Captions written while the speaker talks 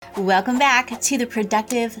Welcome back to the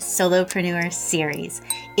Productive Solopreneur series.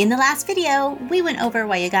 In the last video, we went over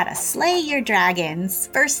why you gotta slay your dragons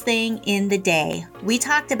first thing in the day. We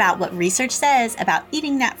talked about what research says about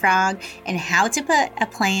eating that frog and how to put a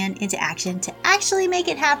plan into action to actually make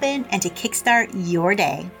it happen and to kickstart your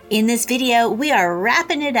day. In this video, we are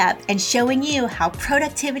wrapping it up and showing you how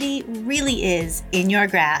productivity really is in your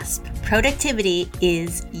grasp. Productivity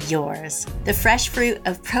is yours. The fresh fruit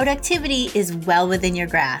of productivity is well within your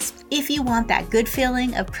grasp. If you want that good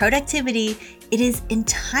feeling of productivity, it is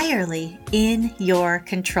entirely in your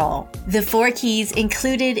control. The 4 keys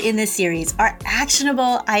included in this series are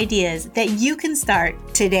actionable ideas that you can start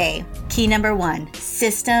today. Key number 1,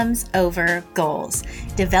 systems over goals.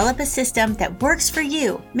 Develop a system that works for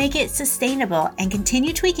you, make it sustainable, and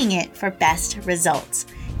continue tweaking it for best results.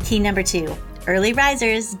 Key number 2, early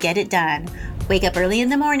risers get it done. Wake up early in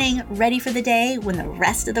the morning, ready for the day when the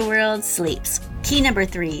rest of the world sleeps. Key number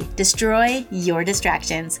 3, destroy your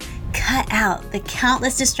distractions. Cut out the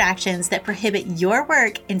countless distractions that prohibit your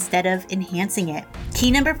work instead of enhancing it.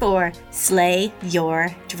 Key number 4, slay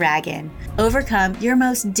your dragon. Overcome your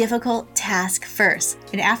most difficult task first,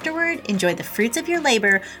 and afterward, enjoy the fruits of your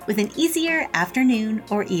labor with an easier afternoon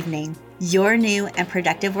or evening. Your new and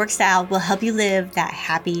productive work style will help you live that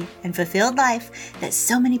happy and fulfilled life that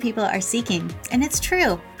so many people are seeking. And it's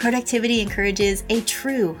true. Productivity encourages a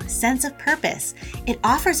true sense of purpose. It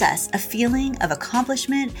offers us a feeling of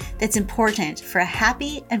accomplishment that's important for a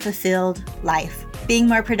happy and fulfilled life. Being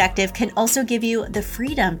more productive can also give you the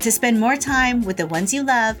freedom to spend more time with the ones you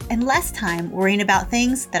love and less time worrying about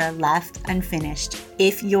things that are left unfinished.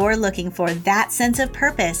 If you're looking for that sense of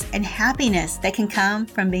purpose and happiness that can come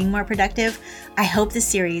from being more productive, I hope this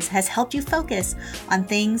series has helped you focus on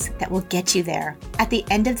things that will get you there. At the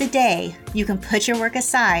end of the day, you can put your work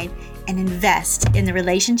aside and invest in the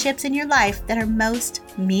relationships in your life that are most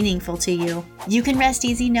meaningful to you. You can rest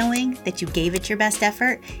easy knowing that you gave it your best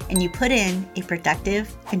effort and you put in a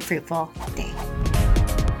productive and fruitful day.